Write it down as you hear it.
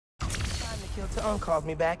Kill to Unc called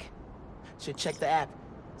me back. Should check the app.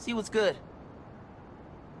 See what's good.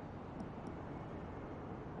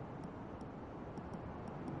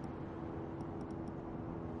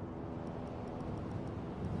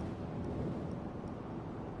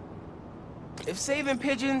 If saving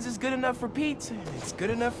pigeons is good enough for Pete, it's good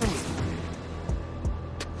enough for me.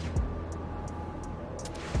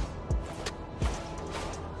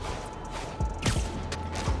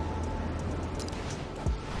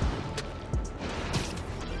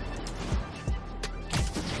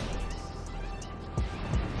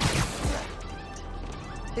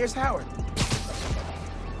 Here's Howard.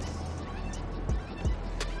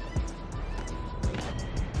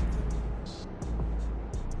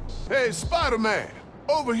 Hey, Spider-Man!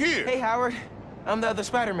 Over here! Hey, Howard. I'm the other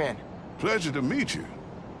Spider-Man. Pleasure to meet you.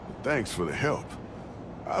 Thanks for the help.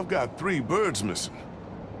 I've got 3 birds missing.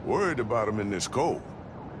 Worried about them in this cold.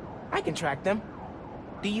 I can track them.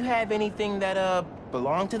 Do you have anything that,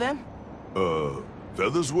 belong to them?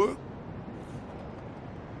 Feathers work?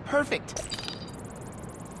 Perfect.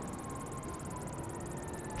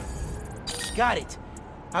 Got it.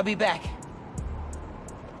 I'll be back.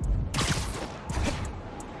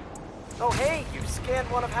 Oh hey, you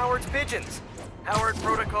scanned one of Howard's pigeons. Howard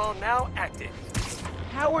Protocol now active.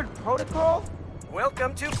 Howard Protocol?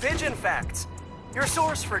 Welcome to Pigeon Facts, your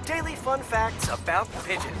source for daily fun facts about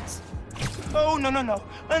pigeons. Oh, no.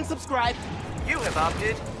 Unsubscribe. You have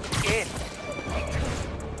opted in.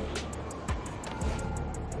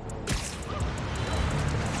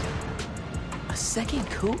 A second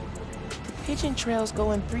coop? The pigeon trails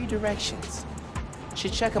go in 3 directions.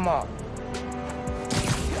 Should check them all.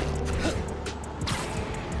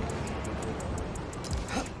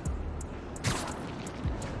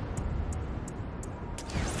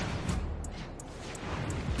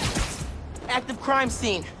 Active crime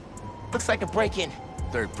scene. Looks like a break-in.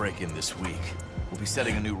 3rd break-in this week. We'll be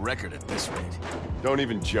setting a new record at this rate. Don't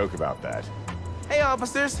even joke about that. Hey,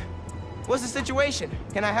 officers. What's the situation?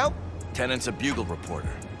 Can I help? Tenant's a bugle reporter.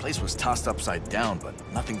 Place was tossed upside down, but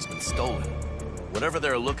nothing's been stolen. Whatever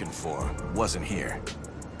they're looking for wasn't here.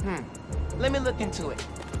 Let me look into it.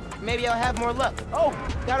 Maybe I'll have more luck. Oh,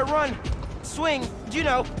 gotta run. Swing, you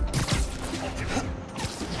know.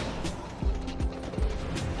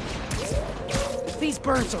 These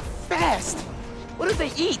birds are fast. What do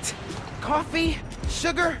they eat? Coffee?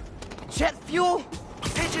 Sugar? Jet fuel?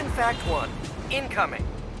 Pigeon Fact 1, incoming.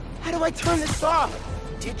 How do I turn this off?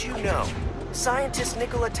 Did you know? Scientist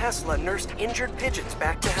Nikola Tesla nursed injured pigeons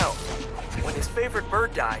back to health. When his favorite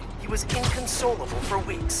bird died, he was inconsolable for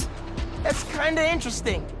weeks. That's kinda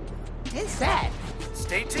interesting. And sad.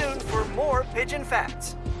 Stay tuned for more Pigeon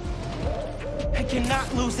Facts. I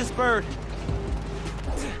cannot lose this bird.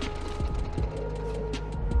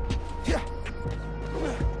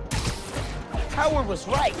 Howard was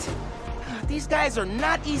right. These guys are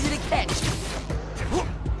not easy to catch.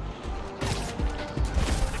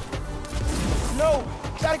 No,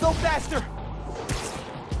 gotta go faster.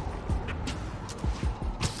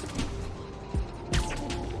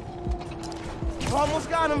 Almost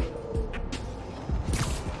got him.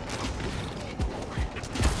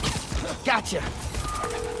 Gotcha.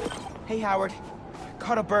 Hey, Howard.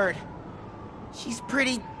 Caught a bird. She's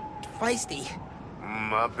pretty feisty.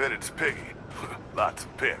 I bet it's Piggy. Lots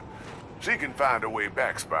of pep. She can find her way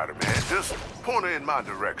back, Spider-Man. Just point her in my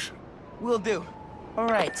direction. Will do. All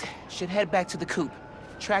right, should head back to the coop.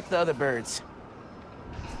 Track the other birds.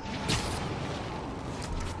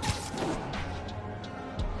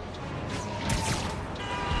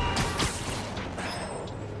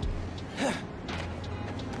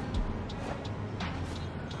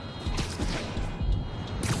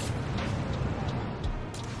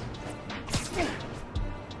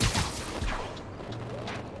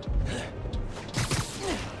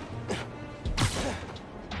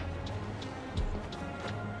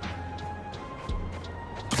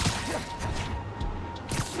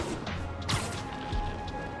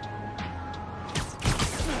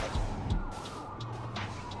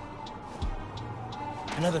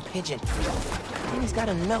 Another pigeon. And he's got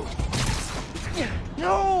a note.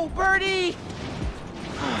 No, birdie!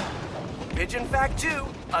 Pigeon Fact 2,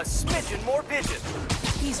 a smidgen more pigeons.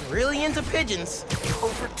 He's really into pigeons.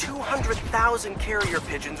 Over 200,000 carrier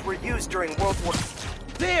pigeons were used during World War...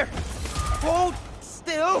 There! Hold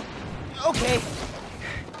still. Okay.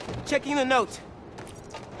 Checking the note.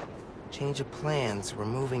 Change of plans. We're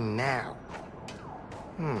moving now.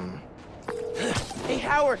 Hey,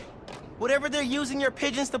 Howard. Whatever they're using your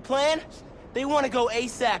pigeons to plan, they want to go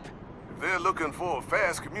ASAP. If they're looking for a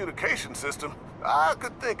fast communication system, I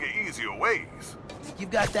could think of easier ways.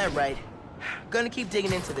 You've got that right. Gonna keep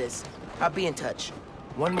digging into this. I'll be in touch.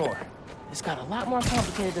 One more. This got a lot more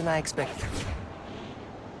complicated than I expected.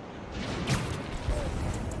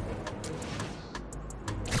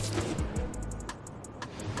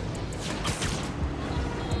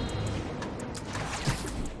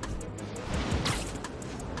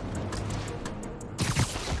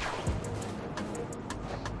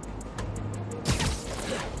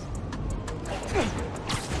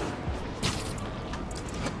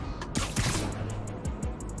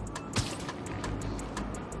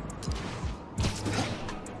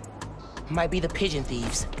 Might be the pigeon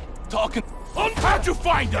thieves. Talking. How'd you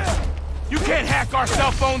find us? You can't hack our cell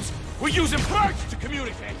phones. We're using birds to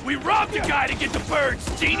communicate. We robbed the guy to get the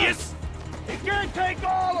birds, genius. He can't take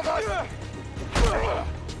all of us.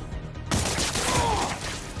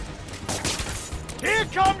 Here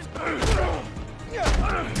comes.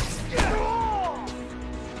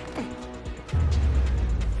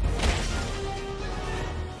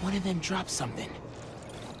 One of them dropped something.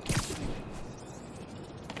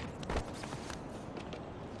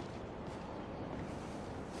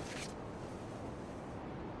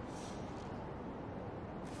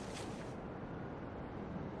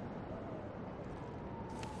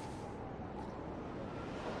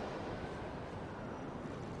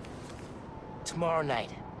 Tomorrow night,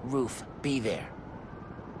 Roof, be there.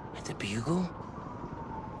 At the Bugle?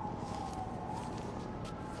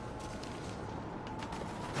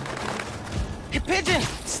 Hey, Pigeon!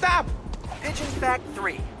 Stop! Pigeon Fact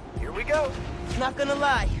 3. Here we go. Not gonna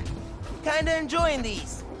lie. Kinda enjoying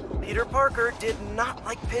these. Peter Parker did not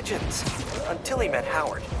like pigeons until he met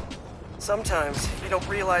Howard. Sometimes you don't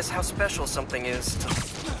realize how special something is till...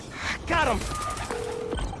 Got him!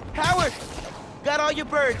 Howard! Got all your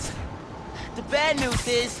birds. The bad news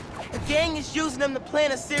is, the gang is using them to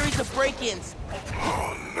plan a series of break-ins.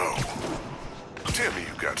 Oh, no. Tell me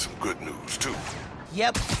you got some good news, too.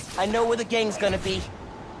 Yep, I know where the gang's gonna be.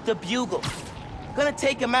 The Bugle. Gonna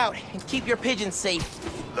take them out and keep your pigeons safe.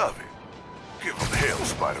 Love it. Give them hell,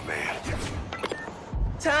 Spider-Man.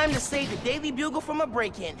 Time to save the Daily Bugle from a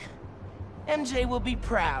break-in. MJ will be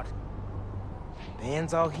proud.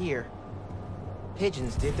 Band's all here.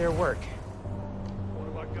 Pigeons did their work. One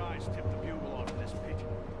of our guys tipped the bugle off this pigeon.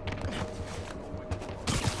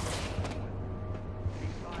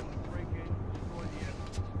 Anytime we break in, destroy the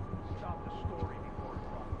evidence. Stop the story before it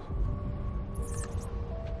drops.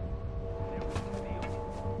 There was a deal.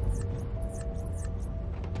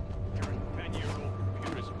 Hearing 10-year-old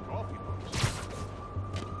computers and coffee books.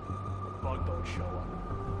 The bug don't show up.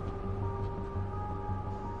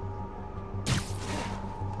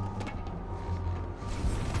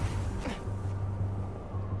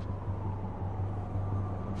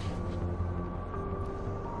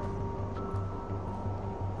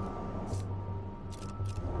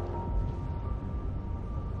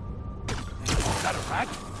 Is that a rat?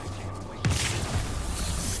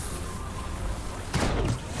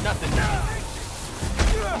 Nothing.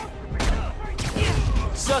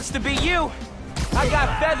 Sucks to be you. I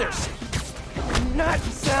got feathers. Not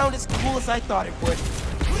sound as cool as I thought it would.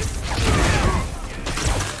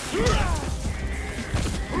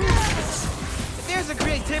 If there's a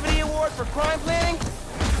creativity award for crime planning,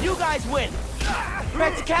 you guys win.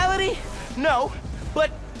 Practicality? No, but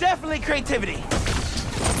definitely creativity.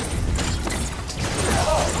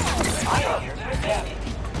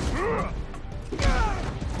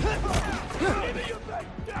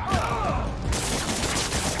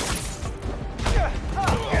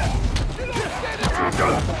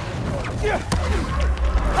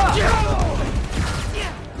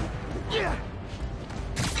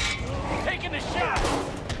 Taking the shot.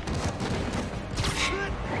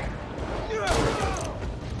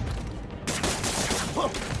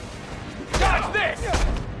 Dodge this.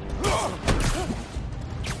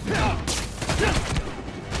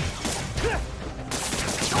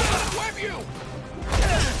 Don't let him whip you.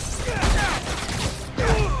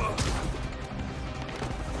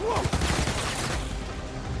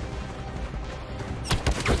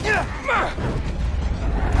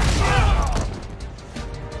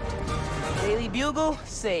 Daily Bugle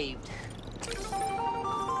saved.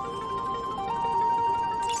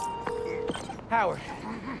 Howard,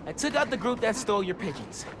 I took out the group that stole your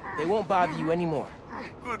pigeons. They won't bother you anymore.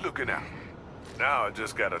 Good looking out. Now I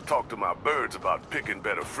just gotta talk to my birds about picking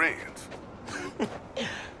better friends.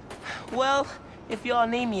 Well, if y'all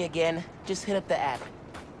need me again, just hit up the app.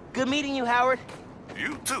 Good meeting you, Howard.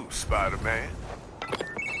 You too, Spider-Man.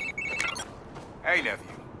 Hey, nephew.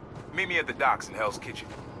 Meet me at the docks in Hell's Kitchen.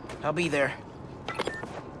 I'll be there.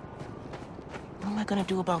 What am I gonna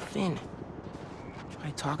do about Finn?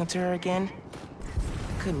 Try talking to her again?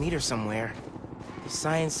 Could meet her somewhere.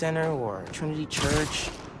 Science Center or Trinity Church.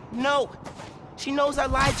 No! She knows I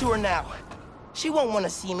lied to her now. She won't want to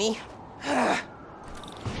see me.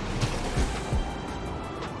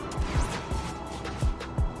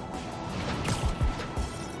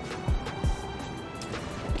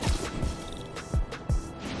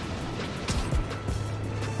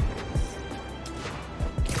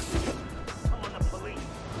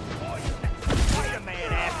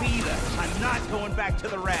 Going back to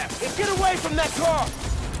the raft. Get away from that car!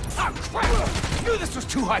 Oh, crap! Knew this was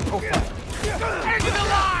too high profile. End of the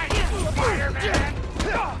line! Spider-Man!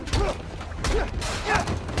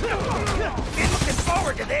 Been looking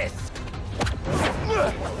forward to this!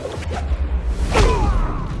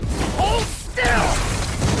 Hold still!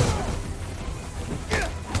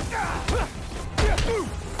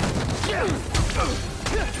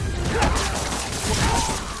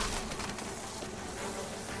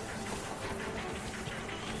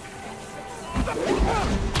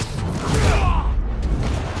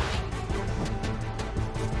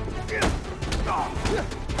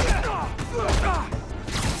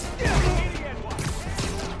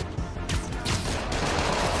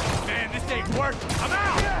 Man, this ain't working. I'm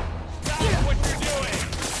out! Stop what you're doing!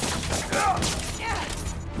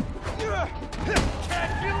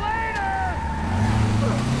 Catch you later!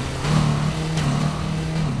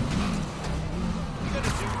 You gotta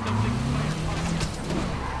do something player.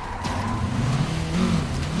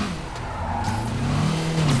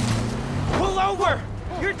 Pull over!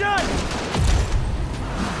 You're done!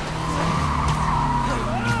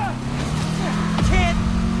 Can't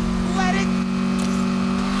let it...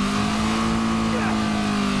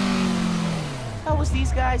 If I was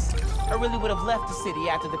these guys, I really would have left the city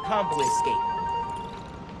after the convoy escape.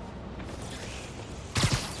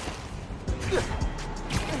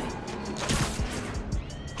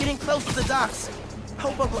 Getting close to the docks.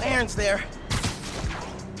 Hope Uncle Aaron's there.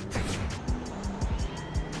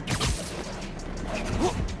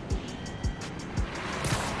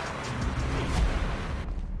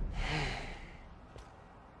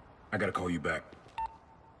 I gotta call you back.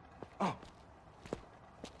 Oh. All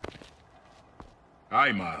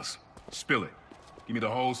right, Miles. Spill it. Give me the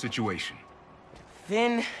whole situation.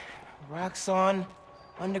 Finn, Roxxon,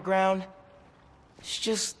 Underground. It's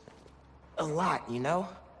just a lot, you know?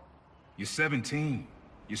 You're 17.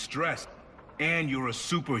 You're stressed. And you're a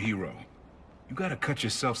superhero. You gotta cut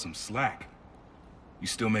yourself some slack. You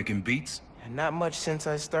still making beats? Not much since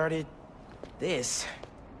I started this.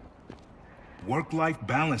 Work-life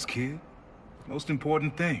balance, kid. Most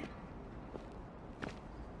important thing.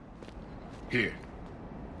 Here.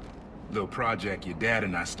 Little project your dad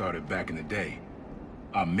and I started back in the day.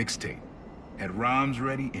 Our mixtape. Had rhymes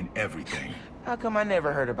ready and everything. How come I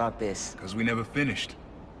never heard about this? Cause we never finished.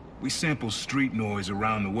 We sampled street noise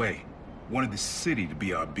around the way. Wanted the city to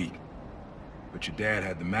be our beat. But your dad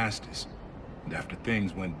had the masters. And after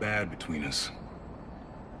things went bad between us...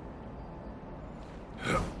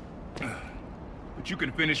 But you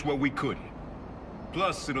can finish what we couldn't.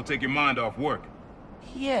 Plus, it'll take your mind off work.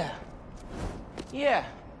 Yeah. Yeah.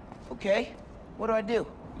 Okay. What do I do?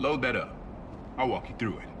 Load that up. I'll walk you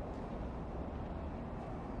through it.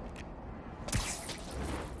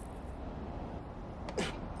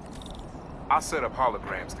 I'll set up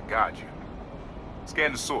holograms to guide you.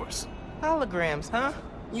 Scan the source. Holograms, huh?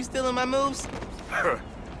 You stealing my moves?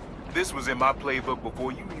 This was in my playbook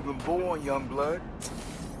before you even born, young blood.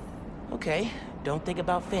 Okay. Don't think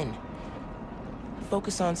about Finn.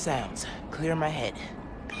 Focus on sounds. Clear my head.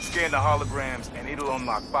 Scan the holograms and it'll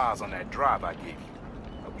unlock files on that drive I gave you.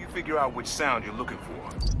 Help you figure out which sound you're looking for.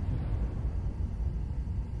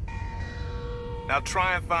 Now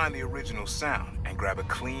try and find the original sound and grab a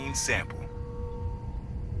clean sample.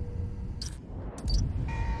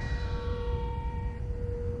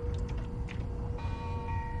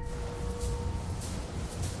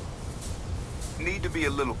 Need to be a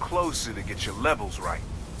little closer to get your levels right.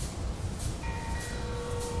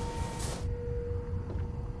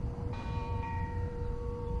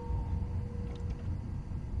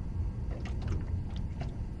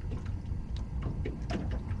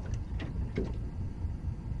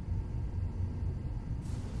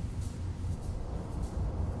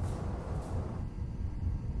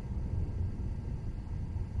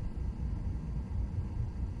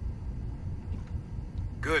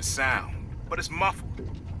 Good sound, but it's muffled.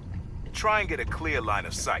 Try and get a clear line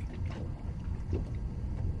of sight.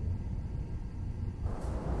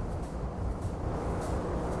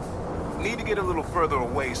 Need to get a little further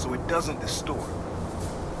away so it doesn't distort.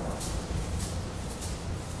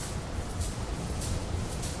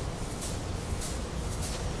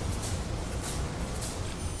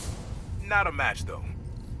 Not a match, though.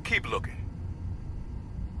 Keep looking.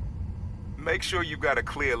 Make sure you've got a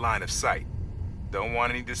clear line of sight. Don't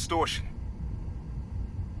want any distortion.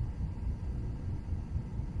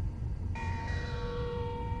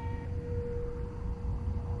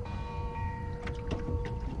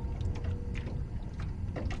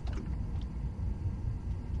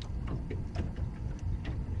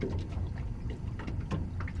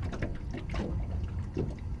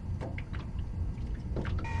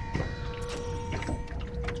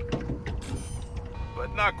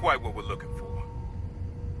 But not quite what we're looking for.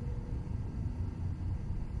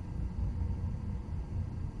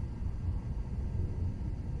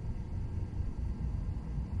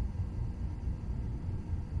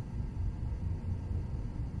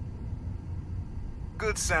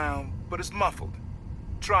 Good sound, but it's muffled.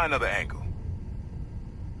 Try another angle.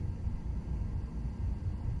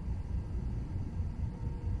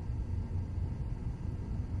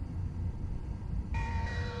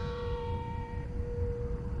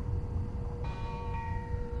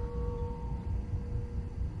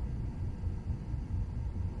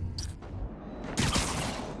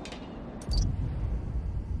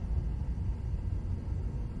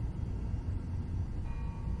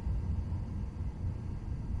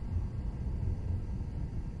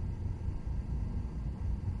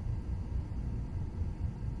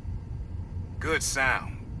 Good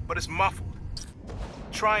sound, but it's muffled.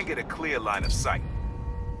 Try and get a clear line of sight.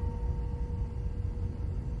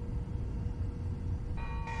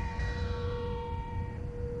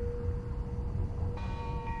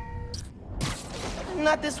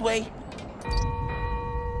 Not this way.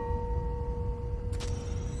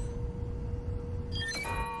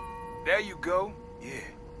 There you go.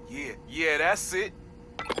 Yeah, that's it.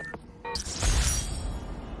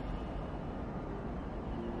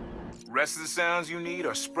 Rest of the sounds you need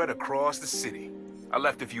are spread across the city. I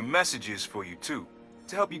left a few messages for you, too,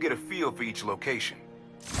 to help you get a feel for each location.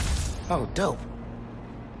 Oh, dope.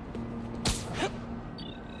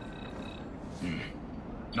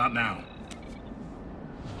 Not now.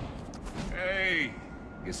 Hey,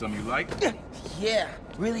 get something you like? Yeah,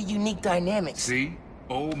 really unique dynamics. See?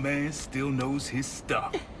 Old man still knows his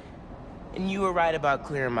stuff. And you were right about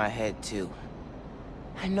clearing my head, too.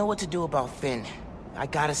 I know what to do about Finn. I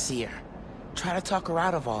gotta see her. Try to talk her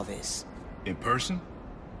out of all this. In person?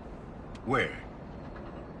 Where?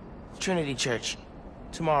 Trinity Church.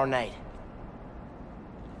 Tomorrow night.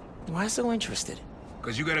 Why so interested?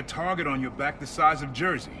 Because you got a target on your back the size of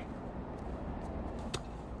Jersey.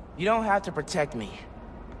 You don't have to protect me.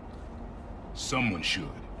 Someone should.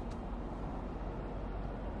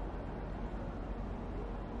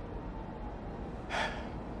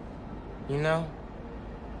 You know,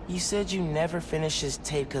 you said you never finished this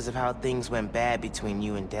tape because of how things went bad between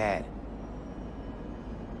you and Dad.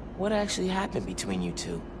 What actually happened between you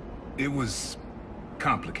two? It was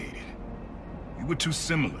complicated. We were too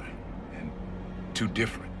similar and too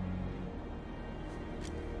different.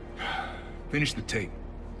 Finish the tape,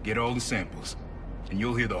 get all the samples, and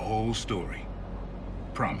you'll hear the whole story.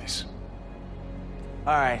 Promise.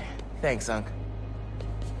 All right, thanks, Unc.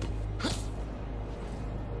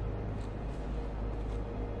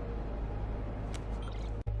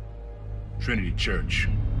 Trinity Church.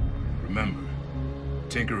 Remember,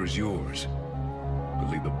 Tinker is yours, but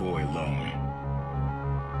leave the boy alone.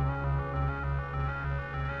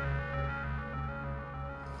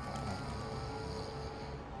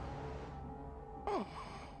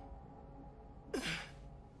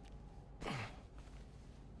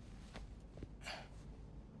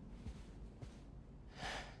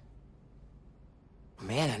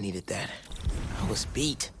 Man, I needed that. I was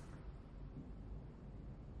beat.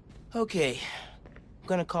 Okay, I'm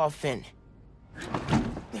gonna call Finn.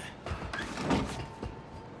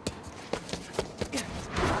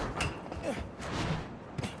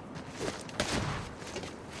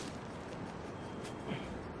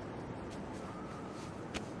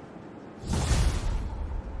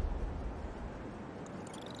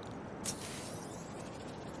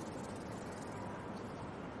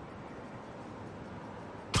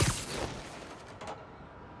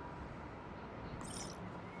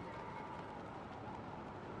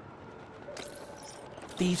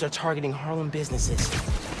 Thieves are targeting Harlem businesses.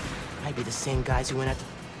 Might be the same guys who went after...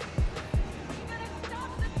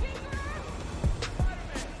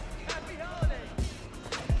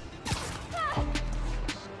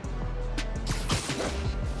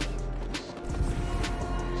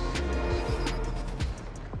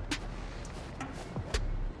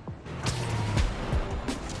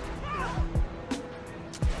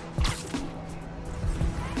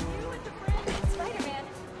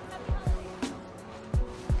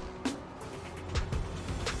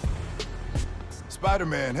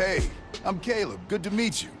 Spider-Man, hey. I'm Caleb. Good to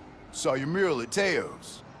meet you. Saw your mural at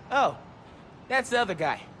Teo's. Oh, that's the other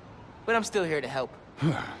guy. But I'm still here to help.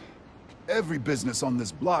 Every business on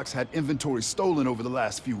this block's had inventory stolen over the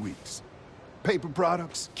last few weeks. Paper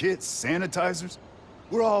products, kits, sanitizers.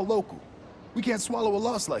 We're all local. We can't swallow a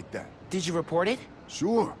loss like that. Did you report it?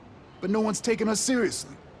 Sure, but no one's taking us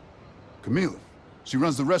seriously. Camila, she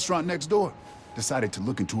runs the restaurant next door. Decided to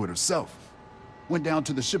look into it herself. Went down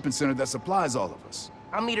to the shipping center that supplies all of us.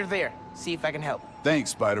 I'll meet her there, see if I can help. Thanks,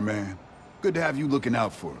 Spider-Man. Good to have you looking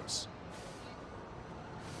out for us.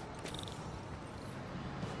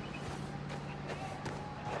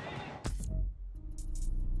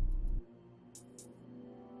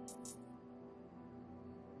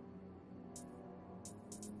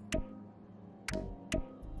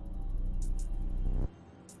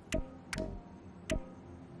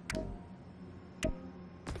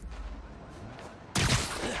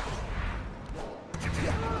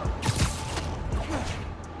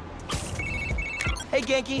 Hey,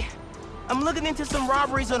 Genki. I'm looking into some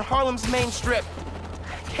robberies on Harlem's main strip.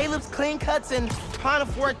 Caleb's Clean Cuts and Pana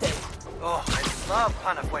Fuerte. Oh, I love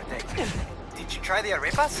Pana Fuerte. Did you try the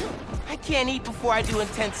arepas? I can't eat before I do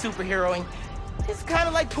intense superheroing. It's kind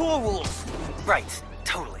of like pool rules. Right,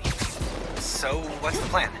 totally. So, what's the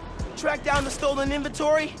plan? Track down the stolen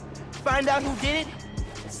inventory, find out who did it,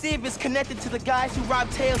 see if it's connected to the guys who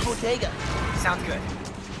robbed Teo's bodega. Sounds good.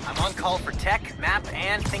 I'm on call for tech, map,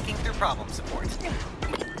 and thinking through problem support.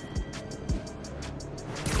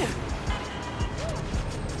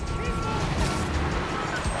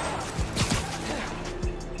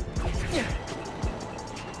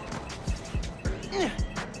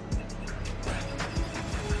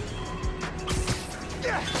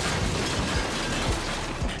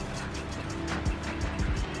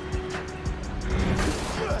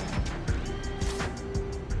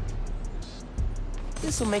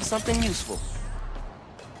 This'll make something useful.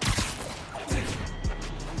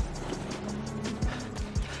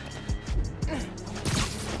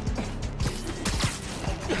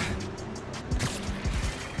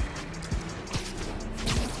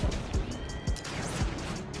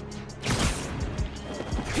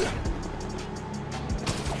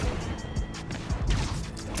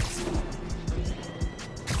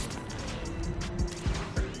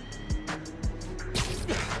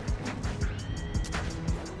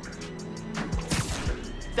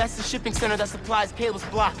 That's the shipping center that supplies Caleb's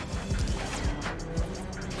block.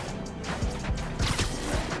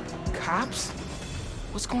 Cops?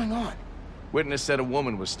 What's going on? Witness said a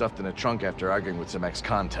woman was stuffed in a trunk after arguing with some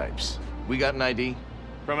ex-con types. We got an ID?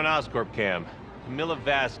 From an Oscorp cam. Camila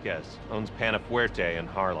Vasquez owns Pana Fuerte in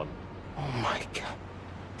Harlem. Oh my god.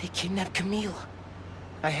 They kidnapped Camila.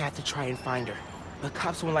 I have to try and find her, but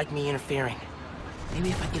cops won't like me interfering. Maybe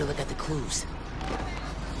if I get a look at the clues.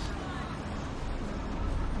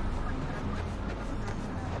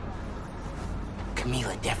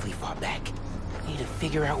 Camila definitely fought back. Need to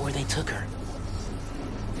figure out where they took her.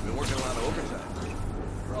 You've been working a lot of overtime.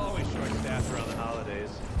 We're always short-staffed around the holidays.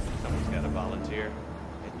 Someone's got to volunteer.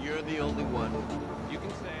 And you're the only one. You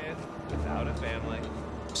can say it without a family.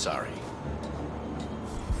 Sorry.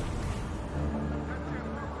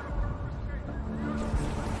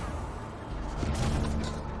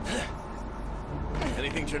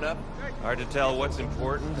 Anything turned up? Hard to tell what's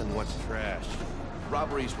important and what's trash.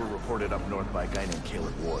 Robberies were reported up north by a guy named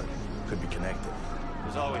Caleb Ward. Could be connected.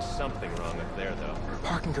 There's always something wrong up there, though.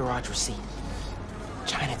 Parking garage receipt.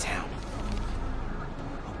 Chinatown.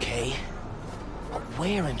 Okay. But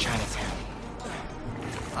where in Chinatown?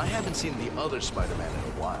 I haven't seen the other Spider-Man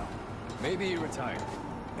in a while. Maybe he retired.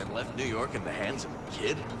 And left New York in the hands of a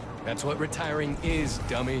kid? That's what retiring is,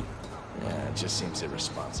 dummy. Yeah, it just seems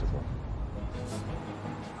irresponsible.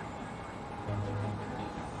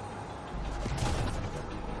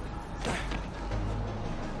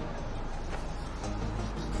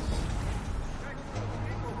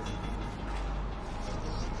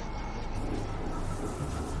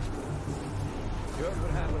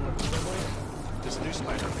 This new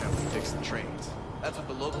Spider-Man will fix the trains. That's what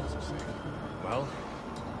the locals are saying. Well,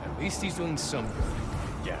 at least he's doing some good.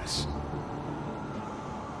 Yes.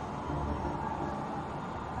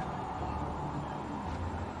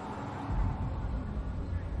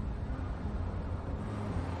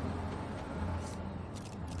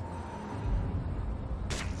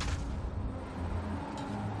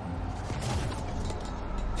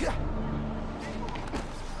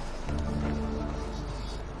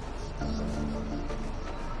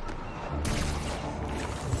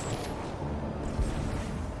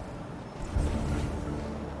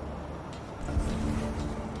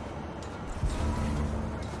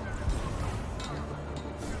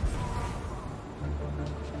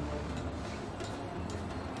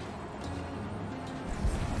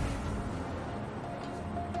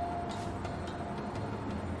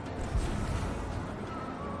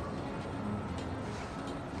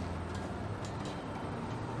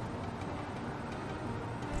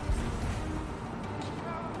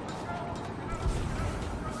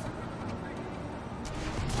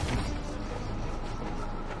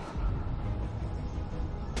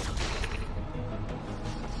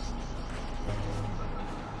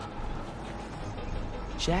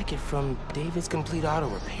 jacket from David's Complete Auto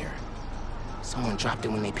Repair. Someone dropped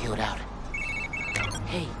it when they peeled out.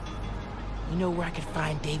 Hey, you know where I could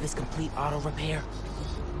find David's Complete Auto Repair?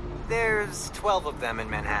 There's 12 of them in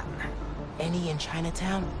Manhattan. Any in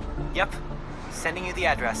Chinatown? Yep. Sending you the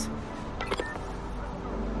address.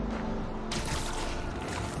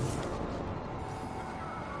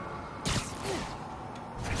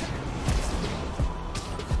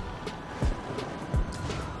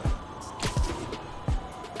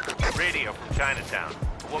 Radio from Chinatown.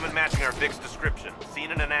 A woman matching our Vic's description. Seen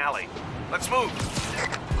in an alley. Let's move!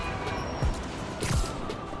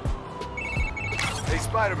 Hey,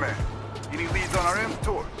 Spider-Man. Any leads on our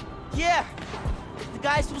inventory? Yeah. The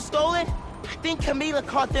guys who stole it, I think Camila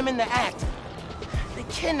caught them in the act. They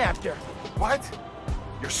kidnapped her. What?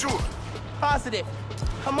 You're sure? Positive.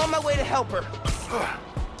 I'm on my way to help her.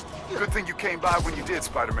 Good thing you came by when you did,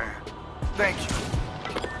 Spider-Man. Thank you.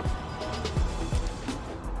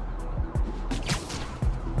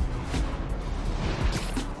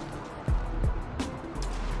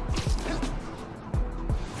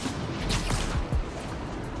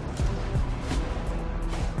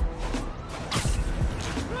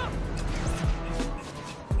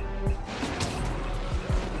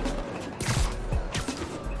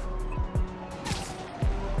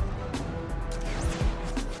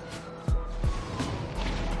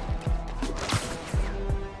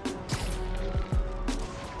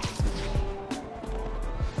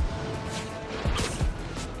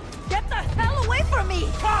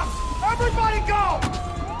 Everybody go!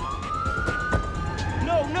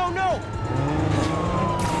 No, no, no!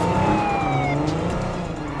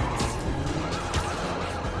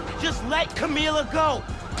 Just let Camila go!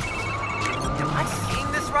 Am I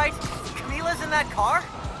seeing this right? Camila's in that car?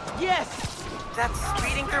 Yes! That's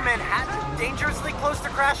speeding through Manhattan, dangerously close to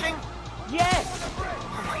crashing? Yes!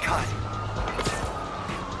 Oh my god.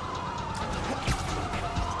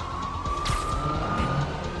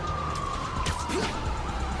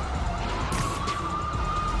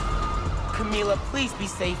 Camila, please be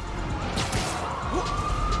safe.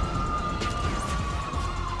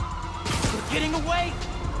 We're getting away!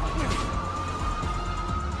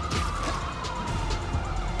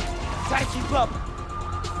 Gotta keep up!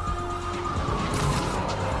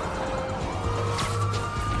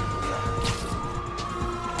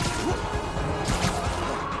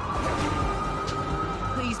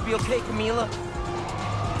 Please be okay, Camila.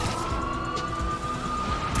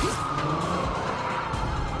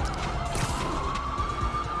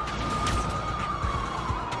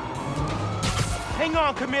 Hang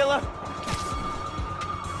on, Camila!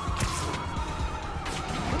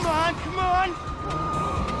 Come on, come on!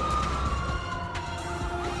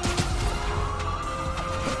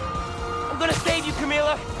 I'm gonna save you,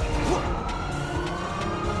 Camila!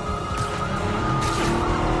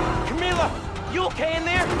 Camila, you okay in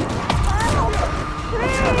there?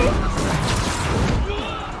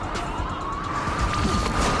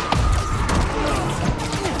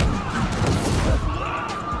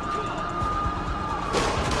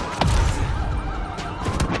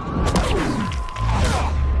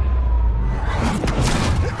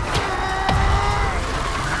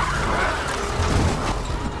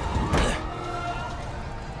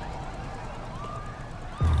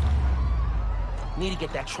 Need to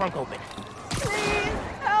get that trunk open. Please,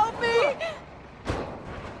 help me!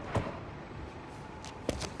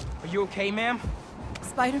 Are you okay, ma'am?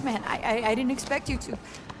 Spider-Man, I didn't expect you to.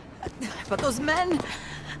 But those men...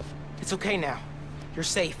 It's okay now. You're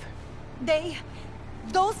safe.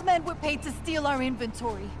 Those men were paid to steal our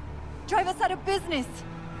inventory. Drive us out of business.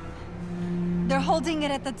 They're holding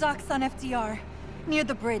it at the docks on FDR, near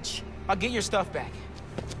the bridge. I'll get your stuff back.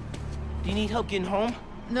 Do you need help getting home?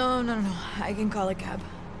 No. I can call a cab.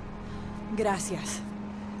 Gracias.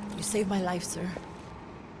 You saved my life, sir.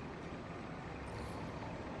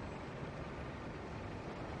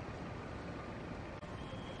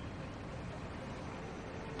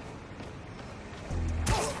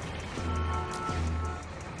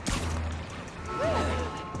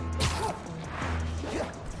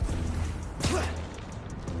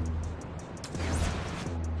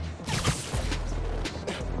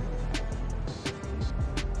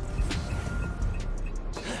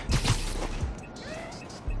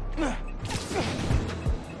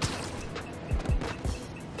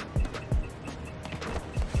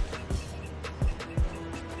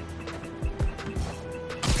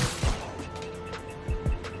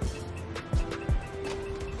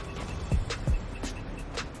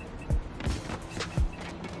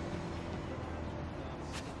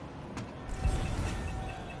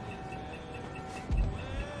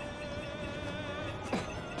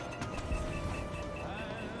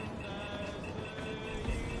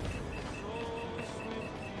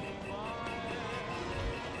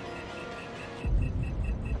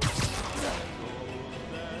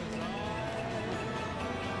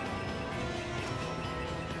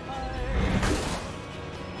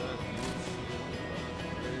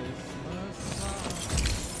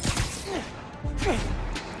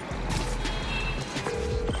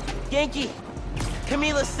 Yankee,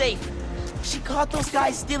 Camila's safe. She caught those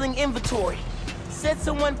guys stealing inventory. Said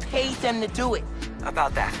someone paid them to do it.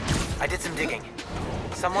 About that, I did some digging.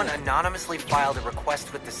 Someone anonymously filed a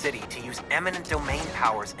request with the city to use eminent domain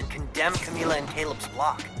powers and condemn Camila and Caleb's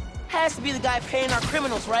block. Has to be the guy paying our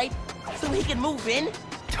criminals, right? So he can move in?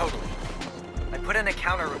 Totally. I put in a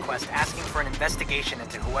counter request asking for an investigation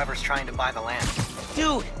into whoever's trying to buy the land.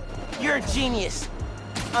 Dude, you're a genius.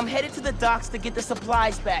 I'm headed to the docks to get the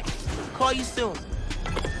supplies back. Call you soon.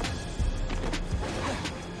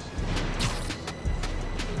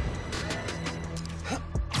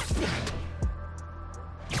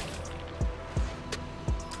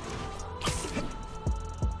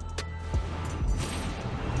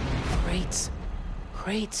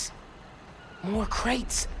 Crates. More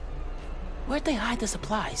crates. Where'd they hide the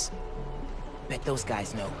supplies? Bet those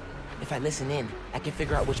guys know. If I listen in, I can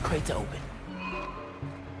figure out which crate to open.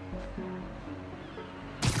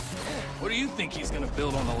 What do you think he's gonna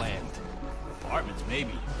build on the land? Apartments,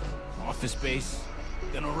 maybe. Office space?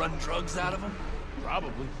 Gonna run drugs out of them?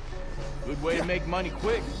 Probably. Good way to make money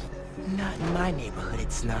quick. Not in my neighborhood,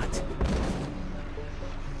 it's not.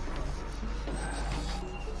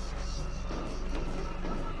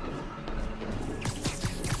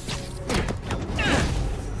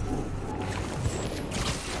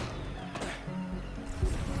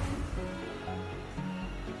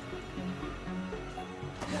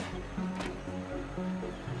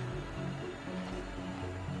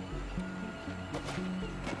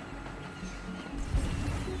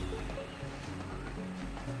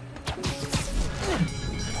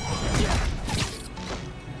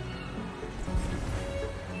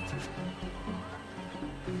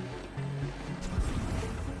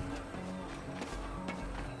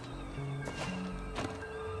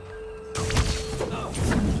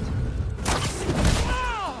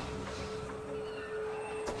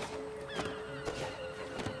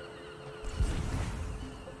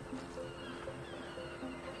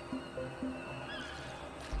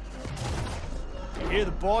 Hear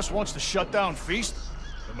the boss wants to shut down Feast?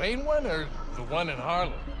 The main one or the one in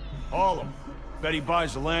Harlem? Harlem. Bet he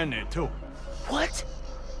buys the land there, too. What?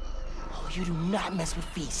 Oh, you do not mess with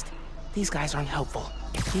Feast. These guys aren't helpful.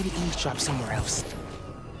 Need to eavesdrop somewhere else.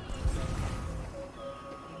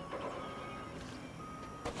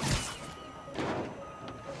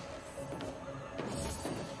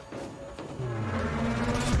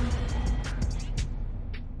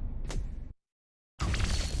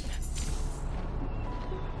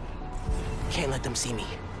 Can't let them see me.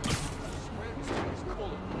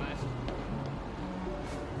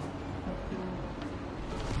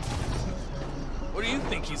 What do you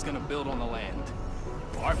think he's gonna build on the land?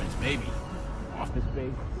 Apartments, maybe. Office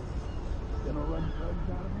space? Gonna run drugs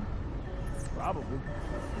out of them? Probably.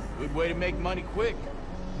 Good way to make money quick.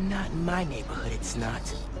 Not in my neighborhood, it's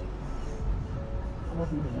not.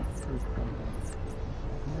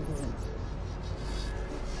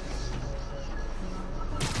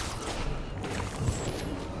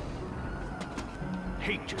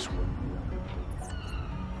 Hate just what.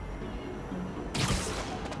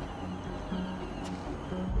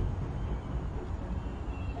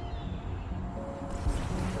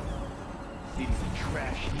 City's a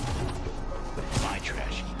trash heap. But it's my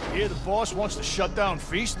trash heap. Hear the boss wants to shut down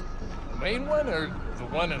Feast? The main one or the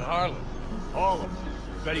one in Harlem? Harlem.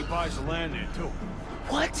 Bet he buys the land there, too.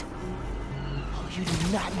 What? Oh, you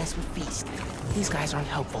do not mess with Feast. These guys aren't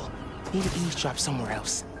helpful. Need to eavesdrop somewhere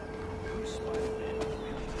else.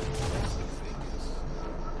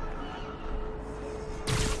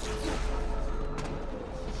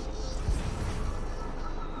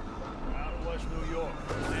 West New York.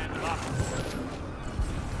 Land locked.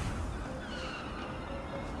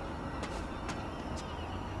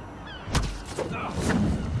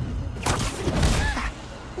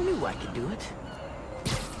 Knew I could do it.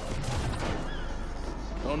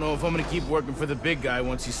 Don't know if I'm gonna keep working for the big guy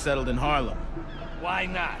once he's settled in Harlem. Why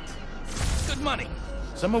not? Good money.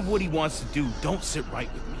 Some of what he wants to do don't sit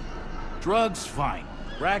right with me. Drugs, fine.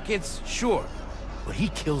 Rackets, sure. But he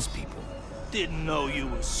kills people. Didn't know you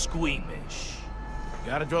was squeamish.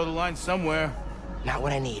 Gotta draw the line somewhere. Not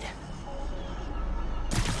what I need.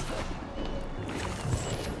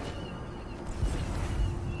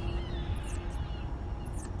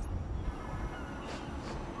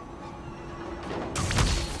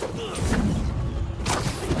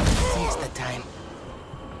 Seize the time.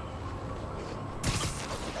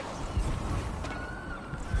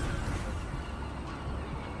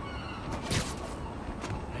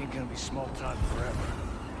 Ain't gonna be small time forever.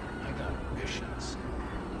 I got ambitions.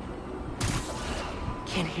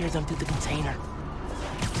 Can't hear them through the container.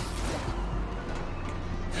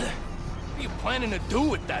 are you planning to do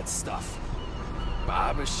with that stuff?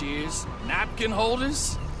 Barber shears? Napkin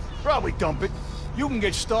holders? Probably dump it. You can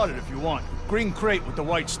get started if you want. Green crate with the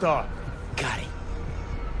white star. Got it.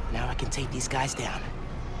 Now I can take these guys down.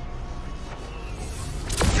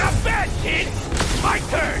 Not bad, kid! My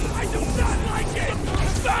turn! I do not like it!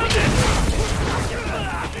 Found it!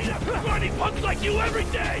 Running punks like you every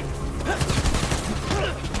day!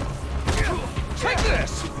 Take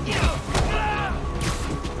this!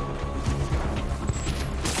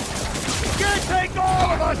 Can't take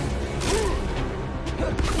all of us!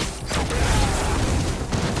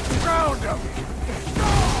 Ground him!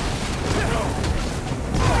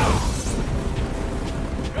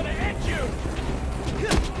 Gonna hit you!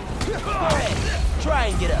 Go ahead. Try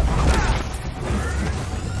and get up.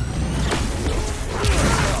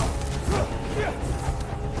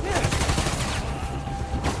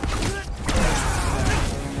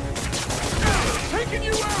 Taking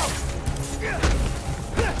you out!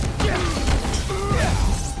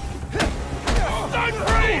 Start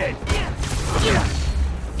praying!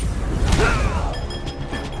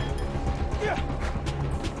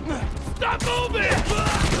 Stop moving!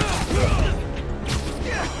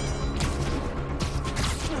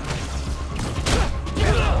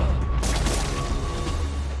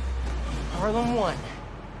 Harlem 1.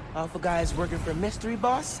 Alpha guys working for Mystery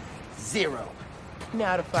Boss? 0.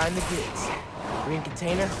 Now to find the goods. Green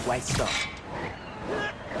container, white star.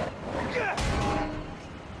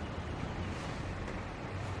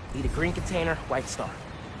 Need a green container, white star.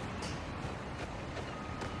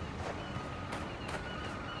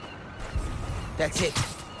 That's it.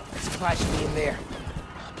 Supply should be in there.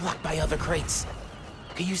 Blocked by other crates.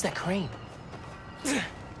 Could use that crane.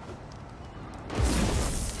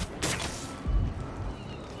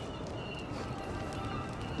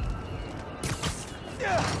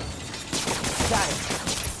 Got it.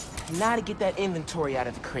 Now to get that inventory out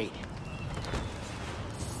of the crate.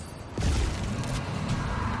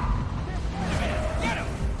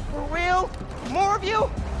 For real? More of you?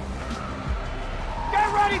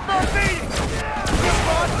 Get ready for a meeting! This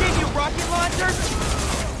boss gave you rocket launchers?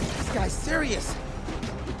 This guy's serious.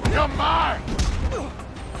 You're mine!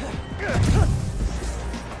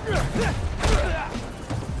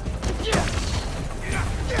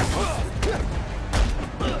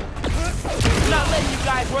 Not letting you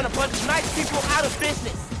guys run a bunch of nice people out of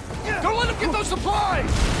business. Don't let them get those supplies!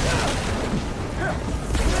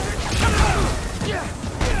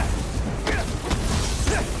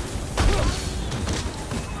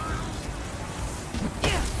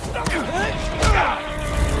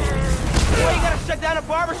 Boy, you gotta shut down a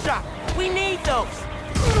barbershop. We need those.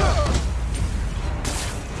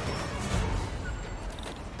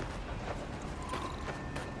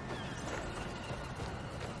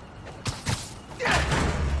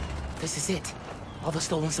 This is it. All the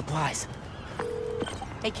stolen supplies.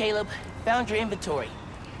 Hey, Caleb. Found your inventory.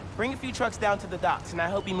 Bring a few trucks down to the docks, and I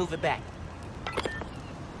hope you move it back.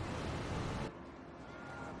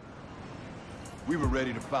 We were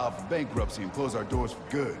ready to file for bankruptcy and close our doors for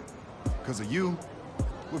good. Because of you,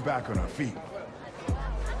 we're back on our feet.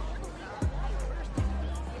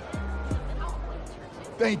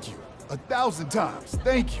 Thank you. 1,000 times.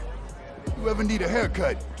 Thank you. You ever need a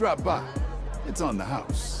haircut, drop by. It's on the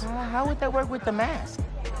house. How would that work with the mask?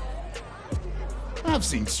 I've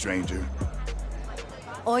seen stranger.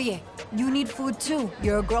 Oye, you need food too.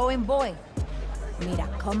 You're a growing boy. Mira,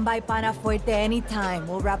 come by Pana Fuerte anytime.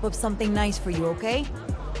 We'll wrap up something nice for you, okay?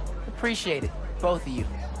 Appreciate it, both of you.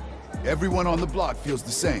 Everyone on the block feels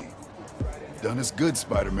the same. Done us good,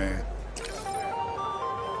 Spider-Man.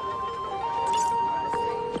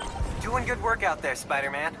 Doing good work out there,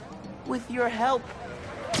 Spider-Man. With your help.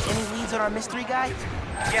 Any leads on our mystery guy?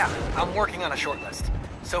 Yeah, I'm working on a short list.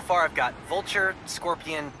 So far I've got Vulture,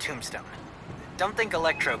 Scorpion, Tombstone. Don't think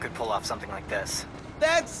Electro could pull off something like this.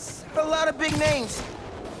 That's a lot of big names.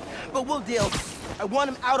 But we'll deal. I want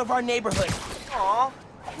him out of our neighborhood. Aw,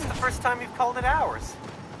 it's the first time you've called it ours.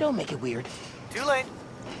 Don't make it weird. Too late.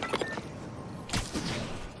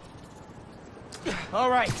 All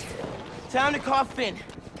right. Time to call Finn.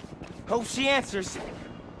 Hope she answers.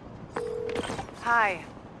 Hi,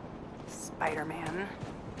 Spider-Man.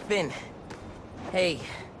 Finn. Hey.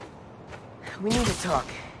 We need to talk.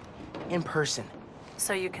 In person.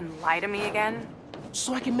 So you can lie to me again?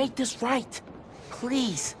 So I can make this right.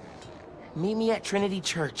 Please. Meet me at Trinity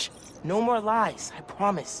Church. No more lies, I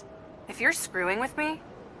promise. If you're screwing with me...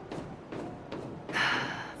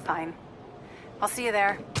 Fine. I'll see you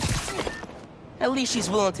there. At least she's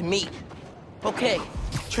willing to meet. Okay,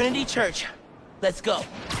 Trinity Church. Let's go.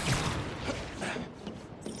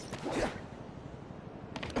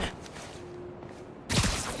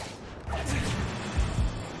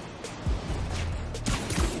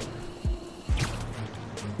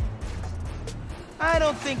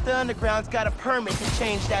 don't think the Underground's got a permit to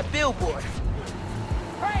change that billboard.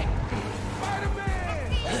 Hey!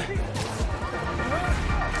 Spider-Man!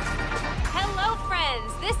 Hello,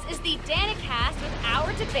 friends. This is the Danicast with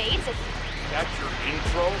our debates. That's your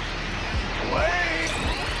intro? Wait!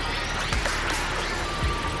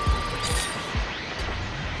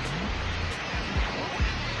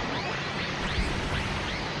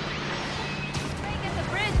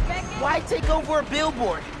 Why take over a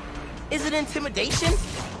billboard? Is it intimidation?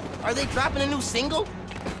 Are they dropping a new single?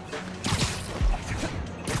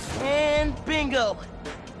 And bingo!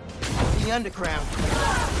 The Underground.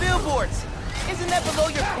 Billboards! Isn't that below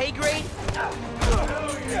your pay grade?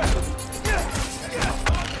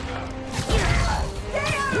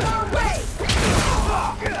 Get out of our way!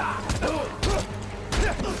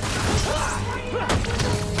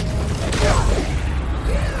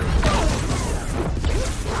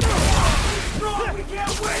 We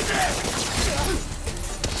can't win this!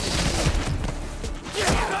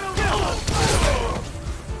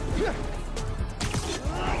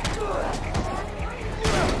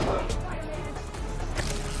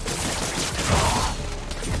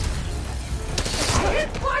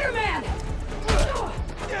 It's Spider-Man!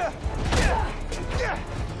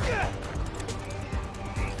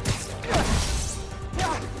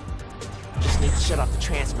 Just need to shut off the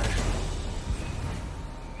transmitter.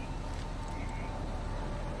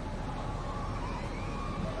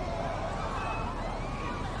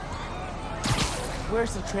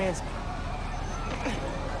 Where's the transmitter?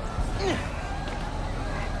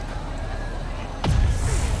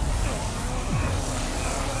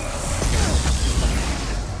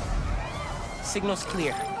 Signal's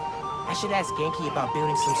clear. I should ask Genki about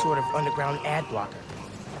building some sort of underground ad blocker.